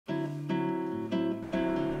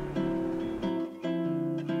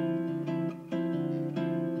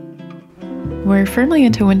We're firmly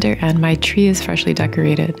into winter and my tree is freshly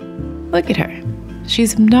decorated. Look at her.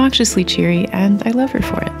 She's obnoxiously cheery and I love her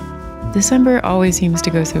for it. December always seems to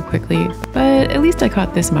go so quickly, but at least I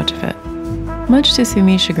caught this much of it. Much to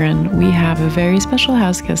Sumi's chagrin, we have a very special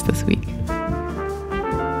house guest this week.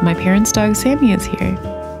 My parents' dog Sammy is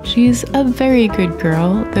here. She's a very good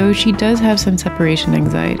girl, though she does have some separation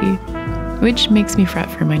anxiety, which makes me fret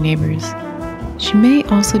for my neighbors. She may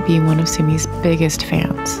also be one of Sumi's biggest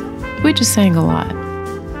fans, which is saying a lot.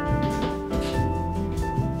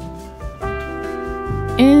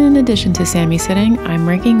 In addition to Sammy sitting, I'm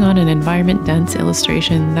working on an environment-dense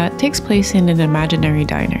illustration that takes place in an imaginary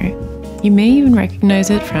diner. You may even recognize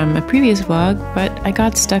it from a previous vlog, but I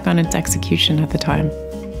got stuck on its execution at the time.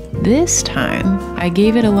 This time, I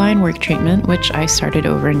gave it a line work treatment, which I started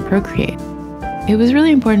over in Procreate. It was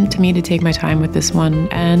really important to me to take my time with this one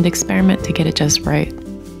and experiment to get it just right.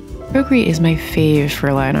 Procreate is my fave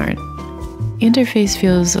for line art. The interface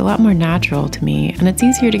feels a lot more natural to me, and it's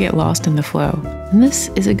easier to get lost in the flow, and this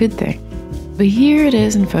is a good thing. But here it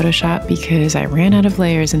is in Photoshop because I ran out of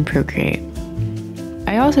layers in Procreate.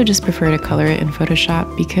 I also just prefer to color it in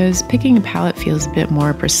Photoshop because picking a palette feels a bit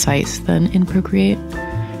more precise than in Procreate.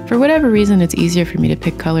 For whatever reason, it's easier for me to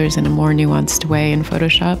pick colors in a more nuanced way in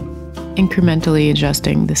Photoshop, incrementally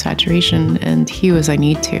adjusting the saturation and hue as I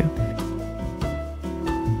need to.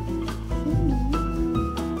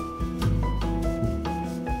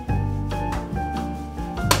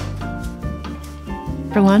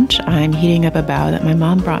 For lunch, I'm heating up a bao that my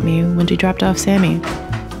mom brought me when she dropped off Sammy.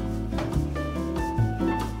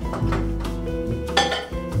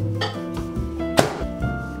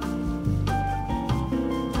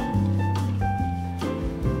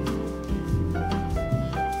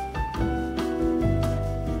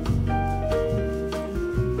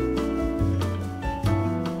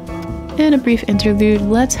 In a brief interlude,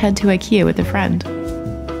 let's head to IKEA with a friend.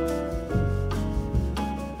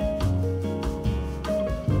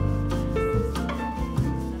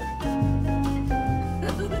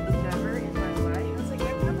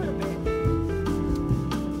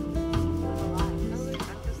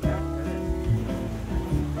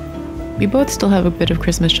 We both still have a bit of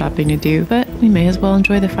Christmas shopping to do, but we may as well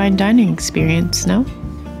enjoy the fine dining experience, no?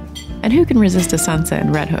 And who can resist a sunset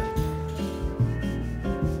in Red Hook?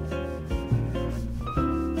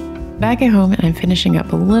 Back at home, I'm finishing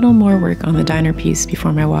up a little more work on the diner piece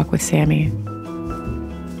before my walk with Sammy.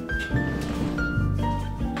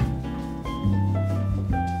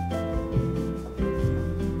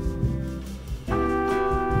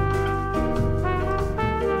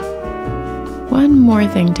 One more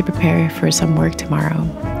thing to prepare for some work tomorrow.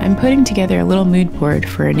 I'm putting together a little mood board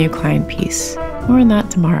for a new client piece. More on that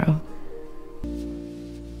tomorrow.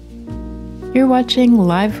 You're watching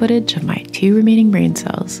live footage of my 2 remaining brain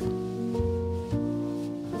cells.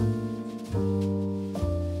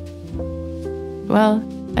 Well,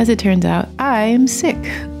 as it turns out, I am sick.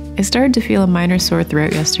 I started to feel a minor sore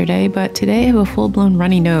throat yesterday, but today I have a full-blown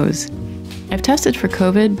runny nose. I've tested for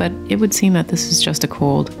COVID, but it would seem that this is just a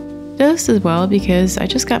cold. Just as well because I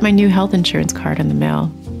just got my new health insurance card in the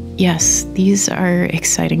mail. Yes, these are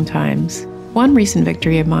exciting times. One recent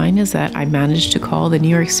victory of mine is that I managed to call the New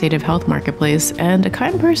York State of Health Marketplace, and a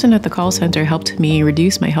kind person at the call center helped me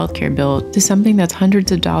reduce my healthcare bill to something that's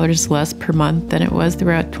hundreds of dollars less per month than it was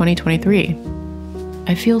throughout 2023.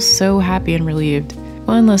 I feel so happy and relieved.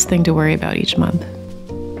 One less thing to worry about each month.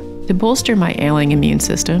 To bolster my ailing immune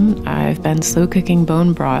system, I've been slow cooking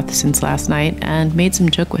bone broth since last night and made some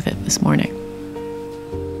juk with it this morning.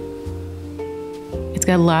 It's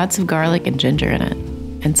got lots of garlic and ginger in it,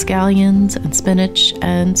 and scallions and spinach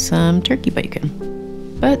and some turkey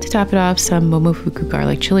bacon. But to top it off, some momofuku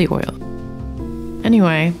garlic chili oil.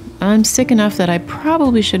 Anyway, I'm sick enough that I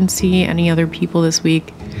probably shouldn't see any other people this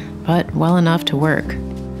week, but well enough to work.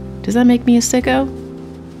 Does that make me a sicko?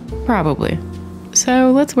 Probably.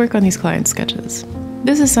 So let's work on these client sketches.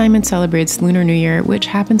 This assignment celebrates Lunar New Year, which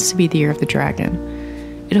happens to be the year of the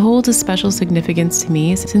dragon. It holds a special significance to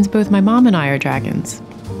me since both my mom and I are dragons.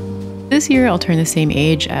 This year I'll turn the same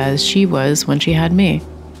age as she was when she had me.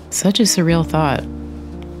 Such a surreal thought.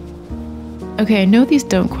 Okay, I know these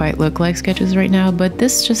don't quite look like sketches right now, but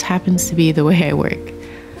this just happens to be the way I work.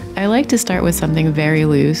 I like to start with something very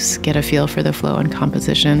loose, get a feel for the flow and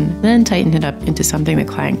composition, then tighten it up into something the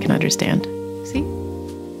client can understand. See?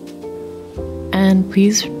 And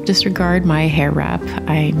please disregard my hair wrap.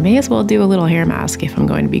 I may as well do a little hair mask if I'm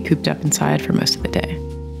going to be cooped up inside for most of the day.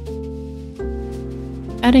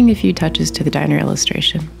 Adding a few touches to the diner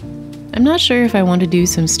illustration. I'm not sure if I want to do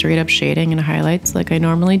some straight up shading and highlights like I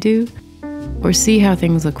normally do, or see how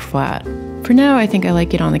things look flat. For For now, I think I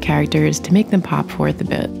like it on the characters to make them pop forth a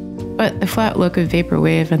bit. But the flat look of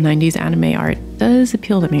vaporwave and 90s anime art does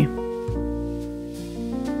appeal to me.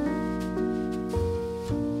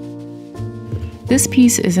 This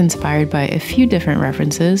piece is inspired by a few different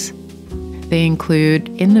references. They include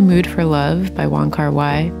In the Mood for Love by Wong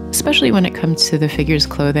Kar-wai, especially when it comes to the figure's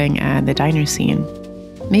clothing and the diner scene.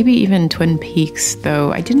 Maybe even Twin Peaks,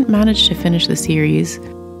 though I didn't manage to finish the series.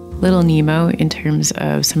 Little Nemo in terms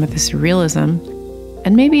of some of the surrealism,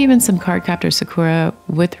 and maybe even some Cardcaptor Sakura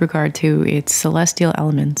with regard to its celestial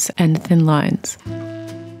elements and thin lines.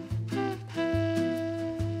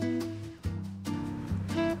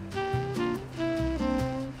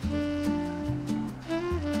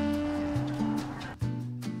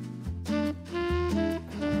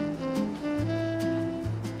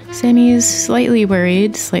 Sammy's slightly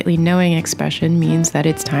worried, slightly knowing expression means that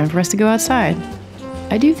it's time for us to go outside.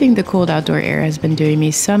 I do think the cold outdoor air has been doing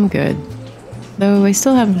me some good, though I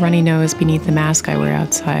still have a runny nose beneath the mask I wear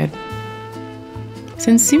outside.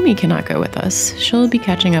 Since Sumi cannot go with us, she'll be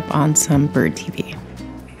catching up on some bird TV.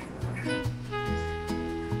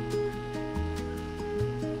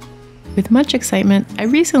 With much excitement, I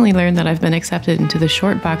recently learned that I've been accepted into the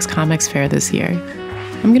Short Box Comics Fair this year.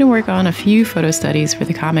 I'm going to work on a few photo studies for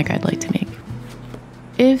the comic I'd like to make.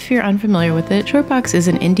 If you're unfamiliar with it, Shortbox is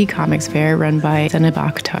an indie comics fair run by Zenab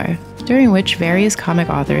Akhtar, during which various comic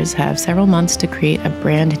authors have several months to create a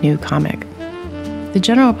brand new comic. The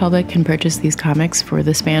general public can purchase these comics for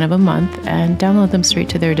the span of a month and download them straight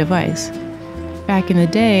to their device. Back in the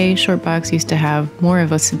day, Shortbox used to have more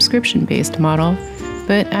of a subscription-based model,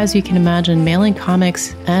 but as you can imagine, mailing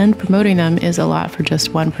comics and promoting them is a lot for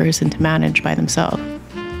just one person to manage by themselves.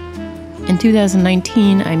 In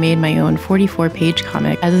 2019, I made my own 44-page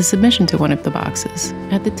comic as a submission to one of the boxes.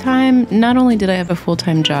 At the time, not only did I have a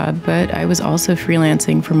full-time job, but I was also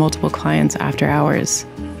freelancing for multiple clients after hours.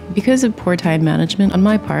 Because of poor time management on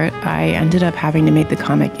my part, I ended up having to make the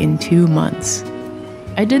comic in 2 months.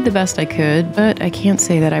 I did the best I could, but I can't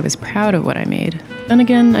say that I was proud of what I made. Then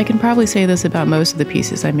again, I can probably say this about most of the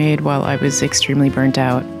pieces I made while I was extremely burnt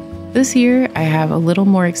out. This year, I have a little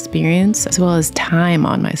more experience as well as time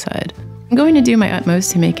on my side. I'm going to do my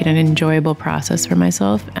utmost to make it an enjoyable process for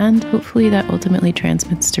myself, and hopefully that ultimately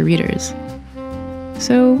transmits to readers.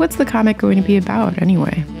 So what's the comic going to be about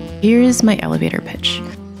anyway? Here's my elevator pitch.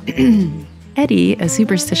 Eddie, a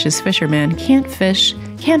superstitious fisherman, can't fish,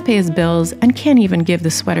 can't pay his bills, and can't even give the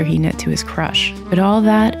sweater he knit to his crush. But all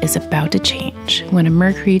that is about to change when a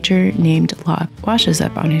mer creature named Locke washes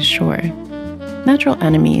up on his shore. Natural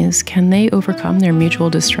enemies, can they overcome their mutual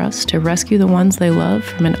distrust to rescue the ones they love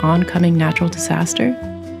from an oncoming natural disaster?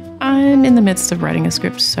 I'm in the midst of writing a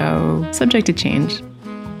script, so subject to change.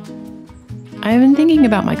 I've been thinking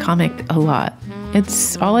about my comic a lot.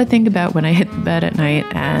 It's all I think about when I hit the bed at night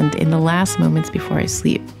and in the last moments before I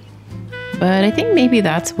sleep. But I think maybe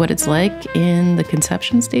that's what it's like in the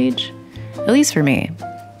conception stage, at least for me.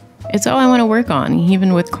 It's all I want to work on,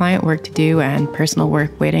 even with client work to do and personal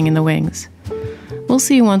work waiting in the wings. We'll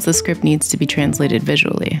see once the script needs to be translated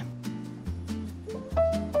visually.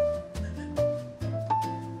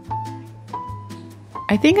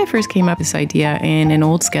 I think I first came up with this idea in an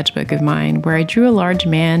old sketchbook of mine where I drew a large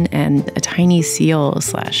man and a tiny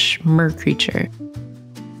seal/mer creature.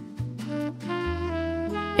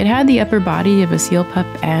 It had the upper body of a seal pup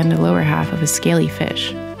and the lower half of a scaly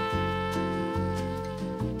fish.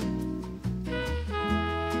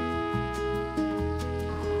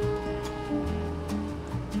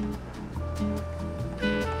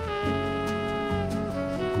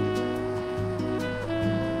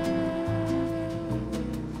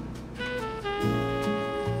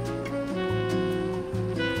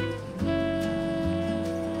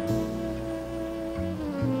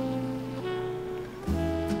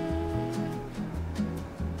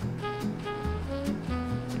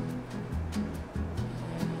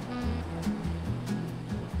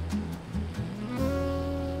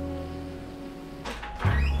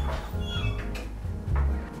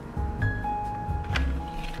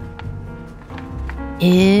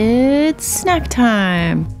 It's snack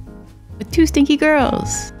time with 2 stinky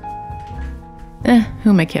girls. Who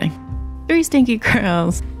am I kidding? 3 stinky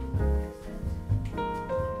girls.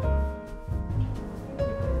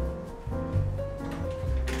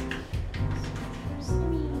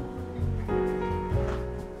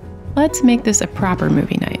 Let's make this a proper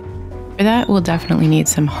movie night. For that, we'll definitely need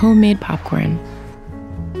some homemade popcorn.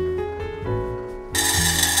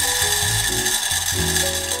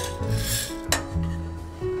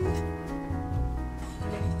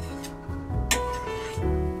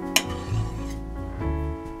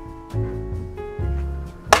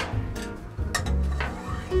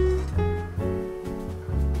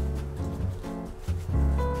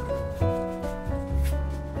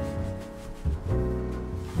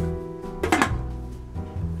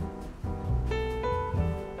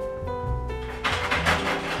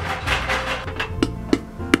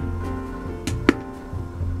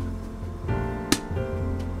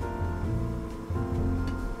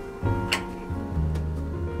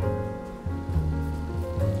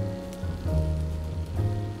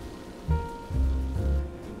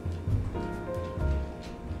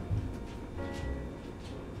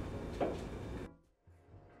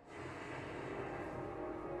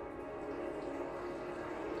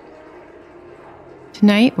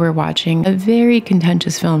 Tonight, we're watching a very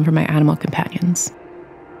contentious film for my animal companions.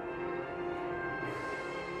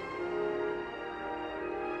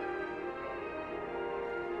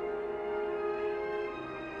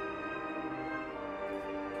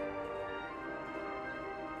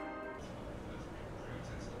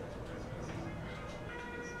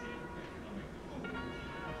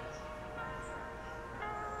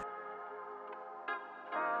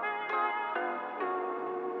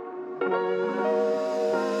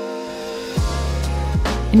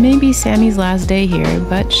 It may be Sammy's last day here,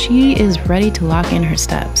 but she is ready to lock in her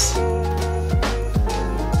steps.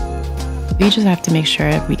 We just have to make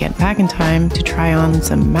sure we get back in time to try on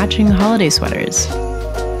some matching holiday sweaters.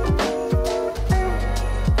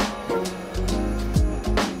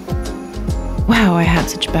 Wow, I had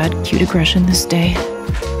such bad cute aggression this day.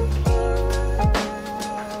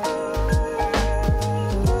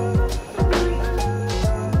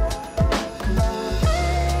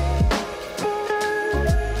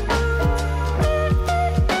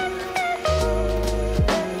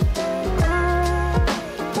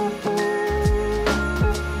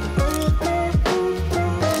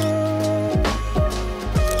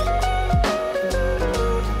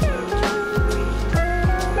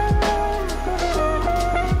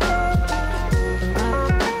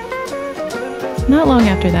 Not long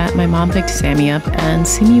after that, my mom picked Sammy up and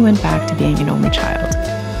Simi went back to being an only child.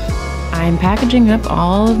 I'm packaging up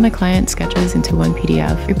all of my client sketches into one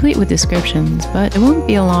PDF, replete with descriptions, but it won't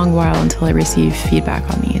be a long while until I receive feedback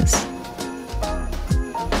on these.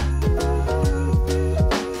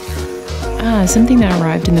 Something that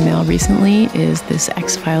arrived in the mail recently is this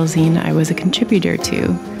X-Files zine I was a contributor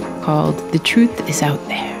to, called The Truth Is Out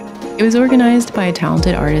There. It was organized by a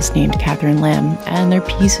talented artist named Catherine Lamb, and their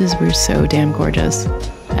pieces were so damn gorgeous.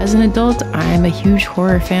 As an adult, I'm a huge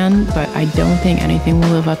horror fan, but I don't think anything will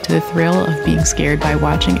live up to the thrill of being scared by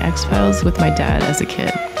watching X-Files with my dad as a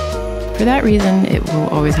kid. For that reason, it will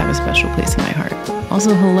always have a special place in my heart.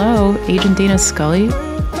 Also, hello, Agent Dana Scully.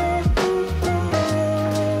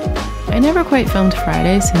 I never quite filmed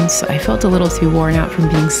Friday since I felt a little too worn out from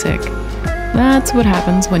being sick. That's what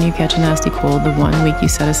happens when you catch a nasty cold the 1 week you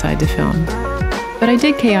set aside to film. But I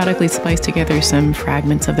did chaotically splice together some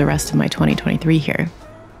fragments of the rest of my 2023 here.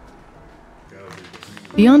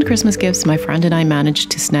 Beyond Christmas gifts, my friend and I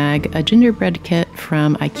managed to snag a gingerbread kit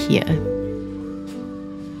from IKEA.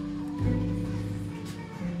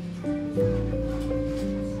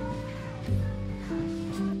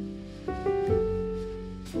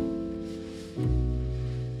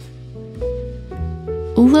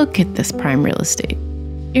 Look at this prime real estate.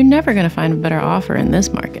 You're never going to find a better offer in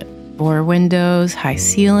this market. 4 windows, high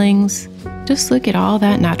ceilings. Just look at all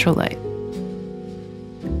that natural light.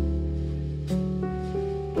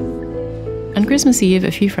 On Christmas Eve,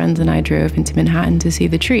 a few friends and I drove into Manhattan to see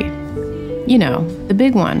the tree. You know, the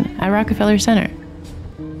big one at Rockefeller Center.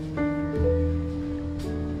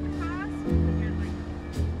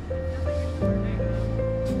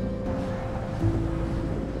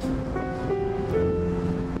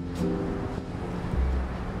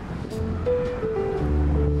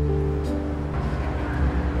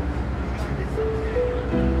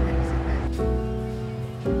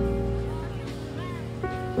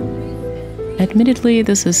 Admittedly,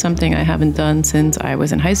 this is something I haven't done since I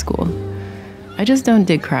was in high school. I just don't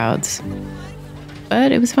dig crowds.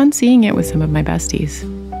 But it was fun seeing it with some of my besties.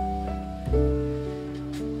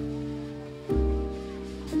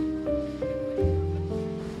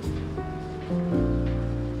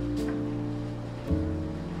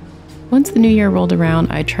 Once the new year rolled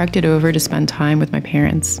around, I trekked it over to spend time with my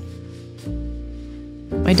parents.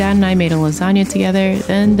 My dad and I made a lasagna together,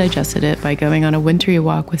 then digested it by going on a wintry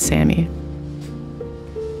walk with Sammy.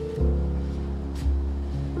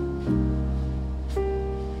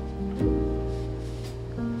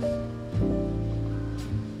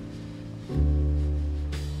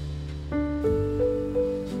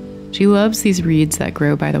 She loves these reeds that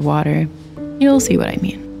grow by the water. You'll see what I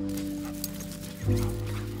mean.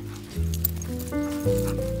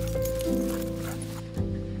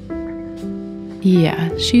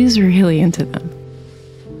 Yeah, she's really into them.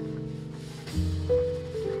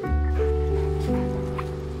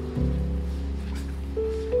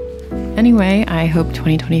 Anyway, I hope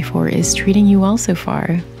 2024 is treating you well so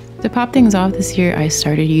far. To pop things off this year, I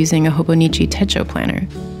started using a Hobonichi Techo planner,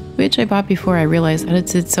 which I bought before I realized that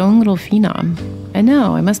it's its own little phenom. I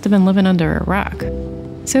know, I must have been living under a rock.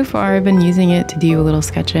 So far, I've been using it to do a little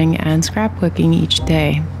sketching and scrapbooking each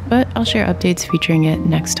day, but I'll share updates featuring it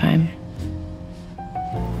next time.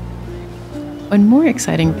 One more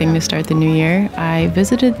exciting thing to start the new year, I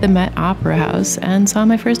visited the Met Opera House and saw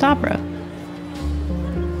my first opera.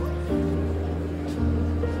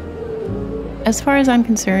 As far as I'm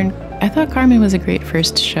concerned, I thought Carmen was a great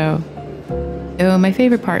first show, though my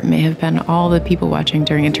favorite part may have been all the people watching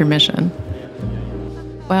during intermission.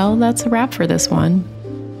 Well, that's a wrap for this one.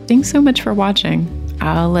 Thanks so much for watching.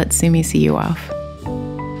 I'll let Sumi see you off.